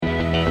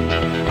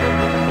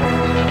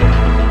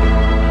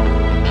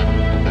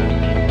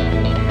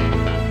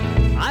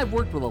I've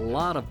worked with a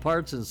lot of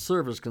parts and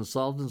service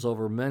consultants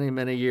over many,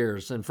 many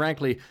years, and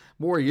frankly,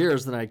 more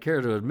years than I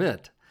care to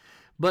admit.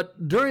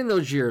 But during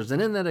those years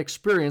and in that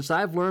experience,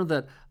 I've learned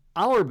that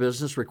our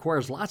business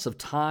requires lots of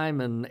time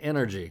and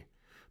energy.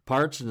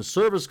 Parts and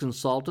service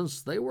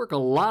consultants, they work a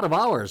lot of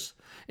hours.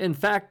 In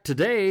fact,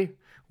 today,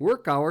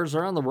 work hours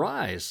are on the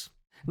rise.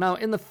 Now,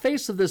 in the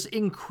face of this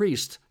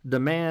increased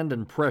demand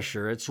and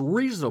pressure, it's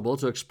reasonable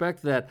to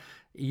expect that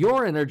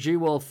your energy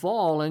will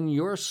fall and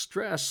your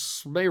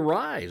stress may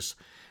rise.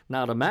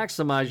 Now, to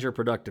maximize your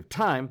productive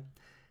time,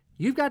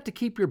 you've got to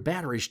keep your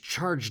batteries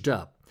charged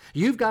up.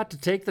 You've got to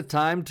take the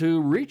time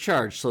to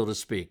recharge, so to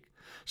speak.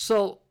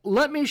 So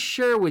let me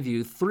share with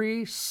you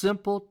 3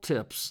 simple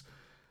tips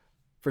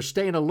for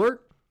staying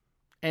alert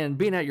and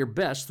being at your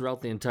best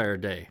throughout the entire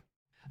day.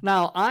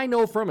 Now, I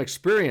know from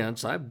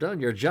experience, I've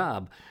done your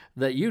job,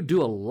 that you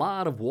do a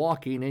lot of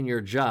walking in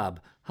your job.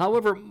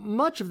 However,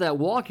 much of that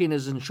walking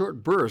is in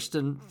short bursts,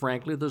 and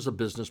frankly, there's a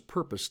business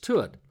purpose to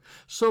it.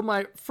 So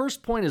my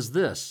first point is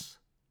this.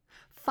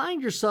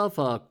 Find yourself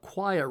a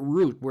quiet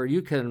route where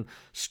you can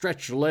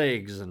stretch your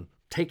legs and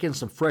take in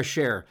some fresh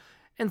air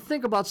and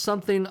think about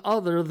something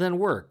other than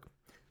work.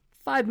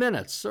 5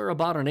 minutes, or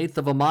about 1/8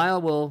 of a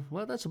mile,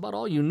 well, that's about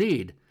all you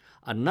need.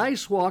 A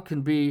nice walk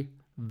can be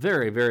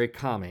very, very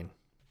calming.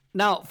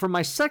 Now, for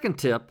my second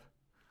tip,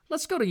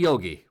 let's go to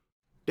Yogi.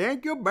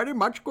 Thank you very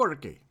much,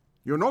 Corky.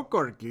 You know,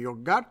 Corky, you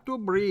got to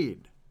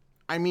breathe.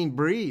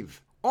 Breathe.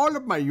 All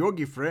of my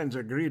yogi friends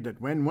agree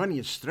that when one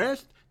is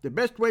stressed, the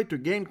best way to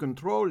gain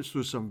control is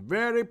through some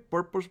very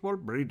purposeful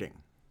breathing.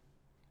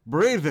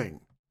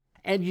 Breathing.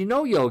 And you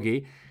know,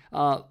 Yogi,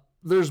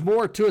 there's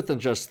more to it than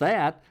just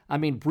that.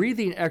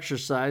 Breathing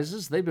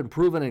exercises, they've been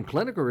proven in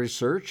clinical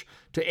research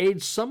to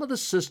aid some of the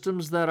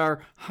systems that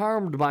are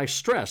harmed by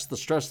stress, the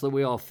stress that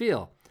we all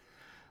feel.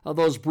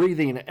 Those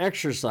breathing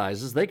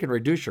exercises, they can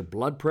reduce your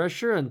blood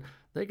pressure and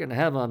they can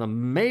have an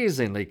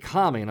amazingly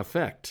calming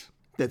effect.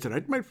 That's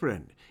right, my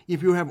friend.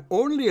 If you have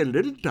only a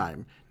little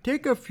time,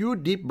 take a few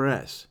deep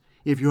breaths.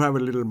 If you have a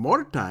little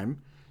more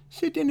time,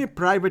 sit in a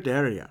private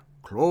area.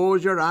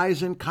 Close your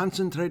eyes and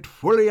concentrate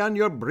fully on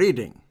your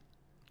breathing.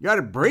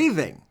 Your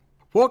breathing.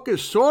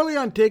 Focus solely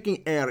on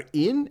taking air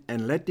in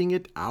and letting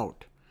it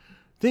out.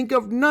 Think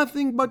of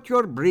nothing but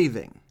your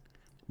breathing.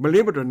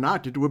 Believe it or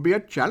not, it will be a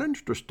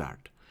challenge to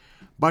start.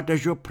 But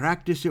as you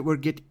practice, it will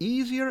get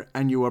easier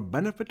and you will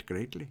benefit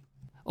greatly.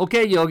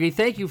 Okay, Yogi,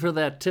 thank you for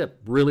that tip.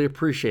 Really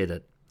appreciate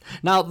it.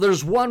 Now,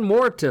 there's one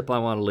more tip I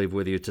want to leave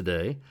with you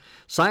today.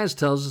 Science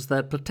tells us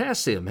that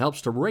potassium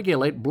helps to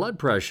regulate blood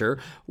pressure,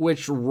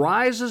 which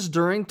rises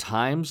during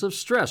times of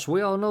stress.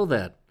 We all know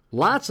that.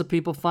 Lots of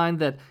people find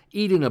that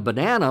eating a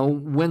banana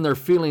when they're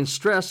feeling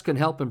stressed can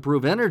help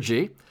improve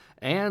energy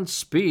and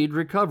speed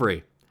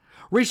recovery.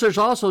 Research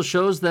also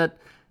shows that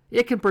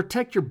it can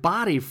protect your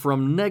body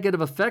from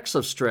negative effects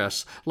of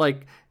stress,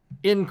 like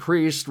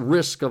increased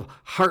risk of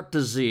heart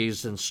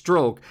disease and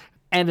stroke.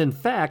 And in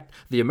fact,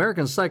 the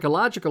American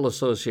Psychological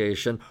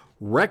Association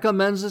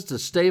recommends it to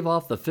stave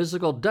off the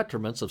physical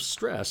detriments of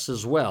stress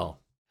as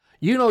well.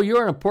 You know,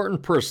 you're an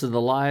important person in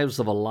the lives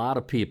of a lot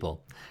of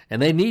people,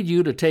 and they need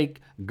you to take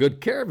good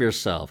care of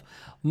yourself.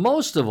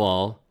 Most of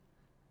all,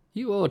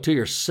 you owe it to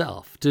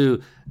yourself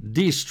to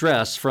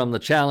de-stress from the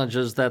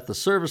challenges that the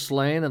service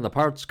lane and the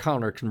parts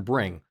counter can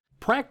bring.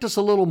 Practice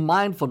a little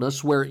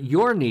mindfulness where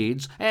your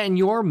needs and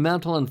your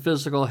mental and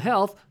physical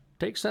health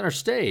take center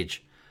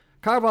stage.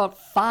 Carve out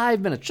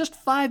 5 minutes, just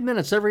 5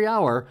 minutes every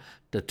hour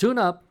to tune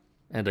up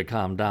and to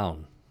calm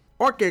down.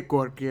 Okay,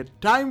 Corky,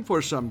 time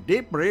for some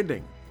deep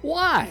breathing.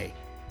 Why?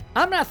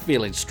 I'm not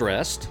feeling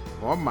stressed.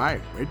 Oh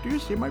my, wait till you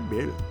see my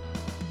bill.